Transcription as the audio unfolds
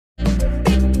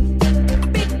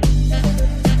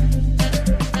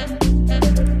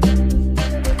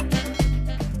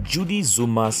Judy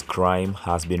Zuma's crime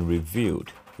has been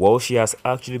revealed. Well, she has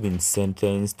actually been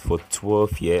sentenced for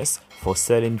 12 years for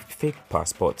selling fake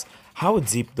passports. How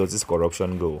deep does this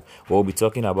corruption go? We'll be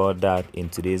talking about that in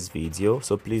today's video,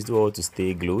 so please do all to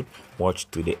stay glued, watch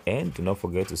to the end, do not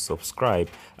forget to subscribe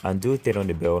and do turn on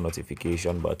the bell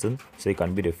notification button so you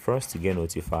can be the first to get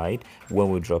notified when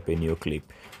we drop a new clip.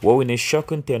 Well, in a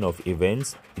shocking turn of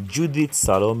events, Judith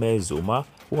Salome Zuma,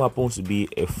 who happens to be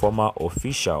a former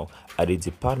official at the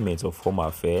Department of Home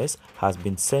Affairs, has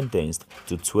been sentenced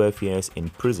to 12 years in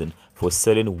prison for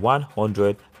selling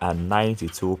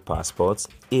 192 passports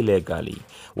illegally.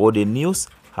 Well, the news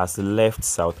has left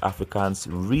South Africans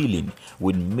reeling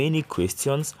with many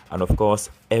questions, and of course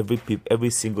every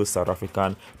single South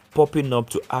African popping up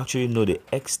to actually know the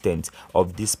extent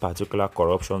of this particular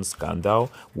corruption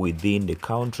scandal within the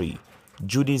country.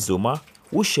 Judy Zuma,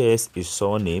 who shares a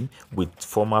surname with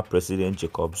former President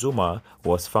Jacob Zuma,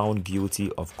 was found guilty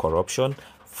of corruption,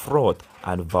 fraud,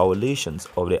 and violations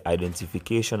of the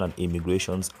Identification and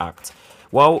Immigrations Act.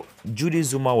 While Judy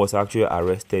Zuma was actually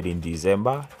arrested in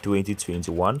December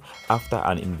 2021 after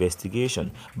an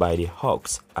investigation by the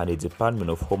Hawks and the Department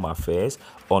of Home Affairs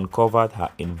uncovered her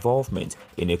involvement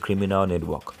in a criminal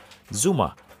network.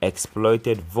 Zuma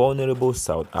exploited vulnerable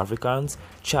South Africans,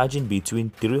 charging between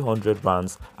 300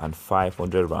 rands and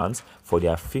 500 rands for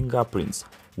their fingerprints,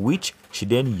 which she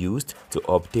then used to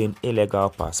obtain illegal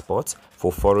passports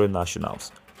for foreign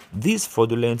nationals. These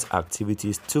fraudulent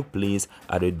activities took place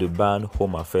at the Durban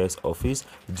Home Affairs office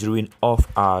during off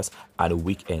hours and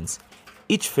weekends.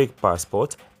 Each fake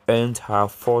passport earned her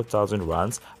 4,000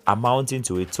 rands, amounting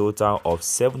to a total of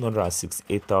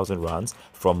 768,000 rands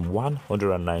from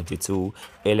 192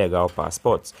 illegal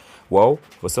passports. Well,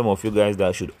 for some of you guys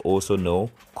that should also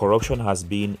know, corruption has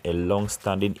been a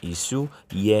long-standing issue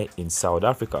here in South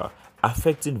Africa,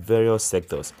 affecting various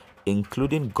sectors,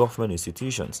 including government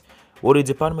institutions. Well, the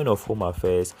Department of Home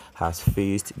Affairs has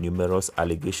faced numerous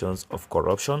allegations of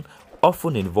corruption,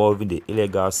 often involving the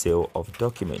illegal sale of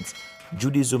documents.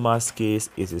 Judy Zuma's case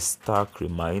is a stark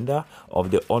reminder of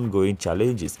the ongoing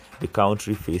challenges the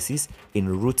country faces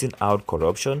in rooting out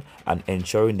corruption and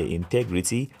ensuring the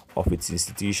integrity of its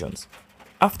institutions.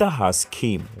 After her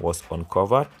scheme was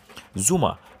uncovered,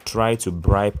 Zuma tried to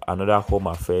bribe another Home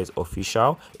Affairs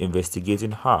official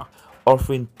investigating her,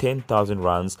 offering 10,000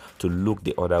 rands to look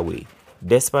the other way.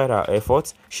 Despite her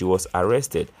efforts, she was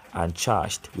arrested and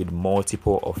charged with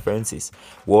multiple offenses.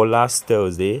 Well, last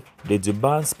Thursday, the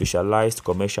Durban Specialized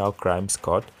Commercial Crimes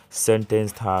Court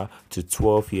sentenced her to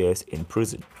 12 years in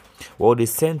prison. Well, the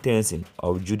sentencing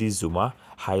of Judy Zuma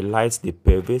highlights the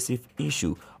pervasive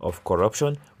issue of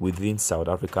corruption within South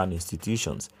African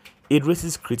institutions. It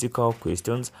raises critical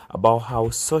questions about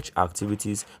how such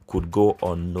activities could go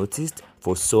unnoticed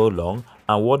for so long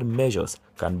and what measures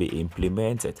can be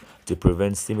implemented to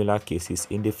prevent similar cases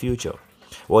in the future.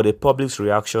 While the public's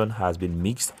reaction has been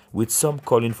mixed, with some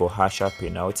calling for harsher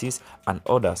penalties and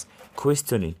others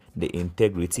questioning the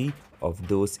integrity of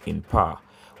those in power.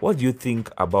 What do you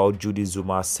think about Judy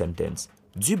Zuma's sentence?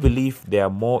 Do you believe there are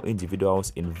more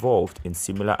individuals involved in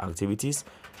similar activities?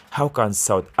 How can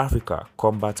South Africa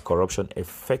combat corruption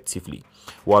effectively?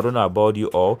 Well, I don't know about you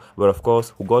all, but of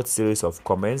course, we got a series of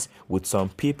comments with some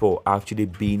people actually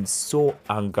being so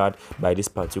angered by this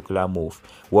particular move.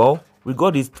 Well, we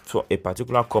got this for a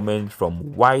particular comment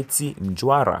from Whitey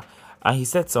Mjwara, and he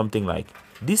said something like,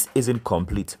 "This isn't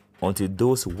complete until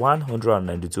those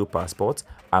 192 passports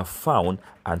are found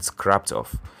and scrapped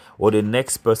off." Well, the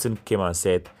next person came and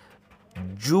said,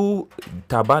 "Ju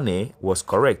Tabane was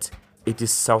correct. It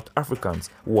is South Africans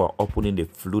who are opening the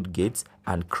floodgates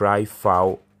and cry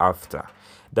foul after."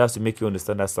 That's to make you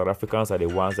understand that South Africans are the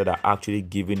ones that are actually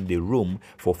giving the room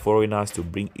for foreigners to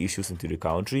bring issues into the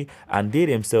country, and they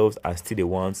themselves are still the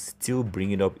ones still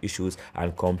bringing up issues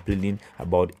and complaining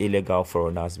about illegal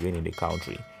foreigners being in the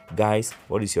country. Guys,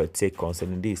 what is your take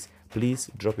concerning this? Please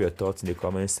drop your thoughts in the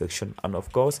comment section, and of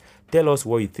course, tell us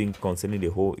what you think concerning the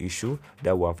whole issue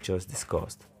that we have just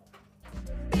discussed.